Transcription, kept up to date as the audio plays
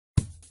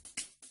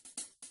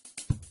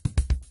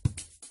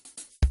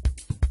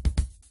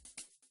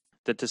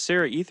The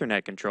Tesira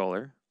Ethernet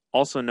controller,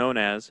 also known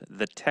as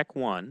the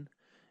TEC-1,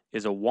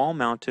 is a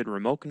wall-mounted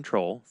remote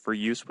control for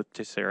use with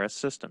Tesira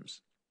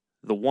systems.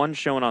 The one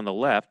shown on the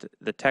left,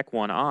 the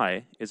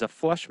TEC-1i, is a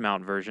flush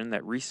mount version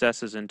that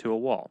recesses into a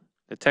wall.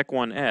 The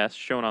TEC-1s,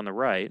 shown on the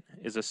right,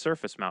 is a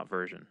surface mount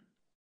version.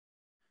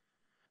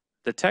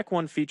 The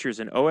TEC-1 features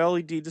an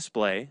OLED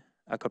display,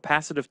 a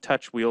capacitive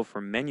touch wheel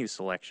for menu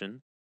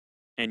selection,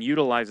 and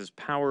utilizes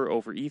power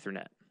over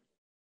Ethernet.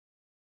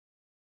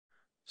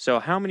 So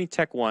how many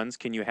TEC-1s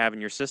can you have in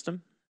your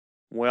system?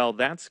 Well,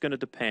 that's going to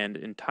depend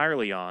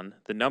entirely on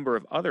the number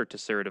of other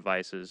Tesira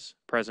devices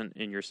present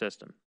in your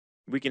system.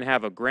 We can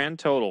have a grand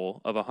total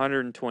of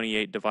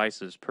 128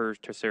 devices per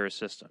Tesira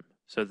system.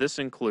 So this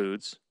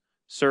includes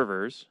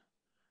servers,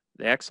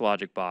 the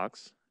X-Logic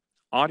box,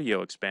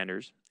 audio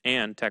expanders,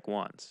 and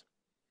TEC-1s.